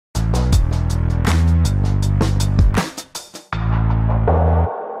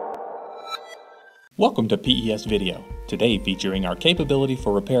Welcome to PES Video, today featuring our capability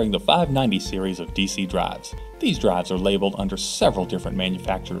for repairing the 590 series of DC drives. These drives are labeled under several different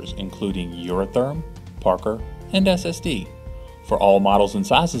manufacturers including Eurotherm, Parker, and SSD. For all models and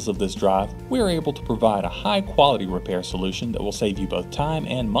sizes of this drive, we are able to provide a high-quality repair solution that will save you both time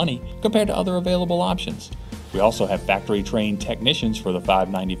and money compared to other available options. We also have factory-trained technicians for the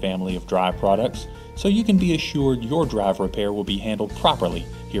 590 family of drive products, so you can be assured your drive repair will be handled properly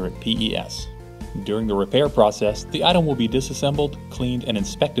here at PES. During the repair process, the item will be disassembled, cleaned, and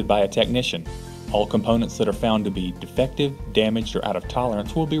inspected by a technician. All components that are found to be defective, damaged, or out of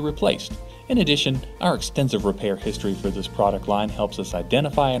tolerance will be replaced. In addition, our extensive repair history for this product line helps us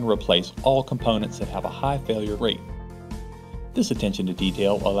identify and replace all components that have a high failure rate. This attention to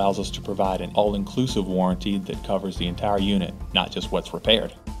detail allows us to provide an all-inclusive warranty that covers the entire unit, not just what's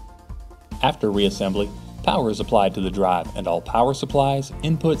repaired. After reassembly, power is applied to the drive and all power supplies,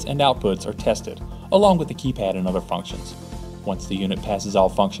 inputs, and outputs are tested, along with the keypad and other functions. Once the unit passes all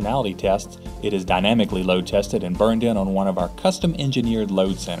functionality tests, it is dynamically load tested and burned in on one of our custom-engineered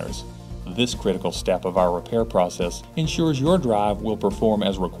load centers. This critical step of our repair process ensures your drive will perform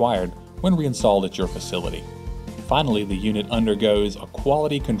as required when reinstalled at your facility. Finally, the unit undergoes a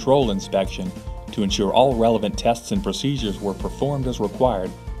quality control inspection to ensure all relevant tests and procedures were performed as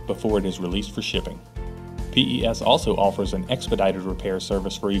required before it is released for shipping. PES also offers an expedited repair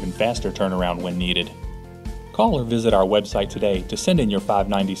service for even faster turnaround when needed. Call or visit our website today to send in your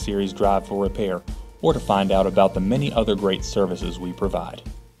 590 series drive for repair or to find out about the many other great services we provide.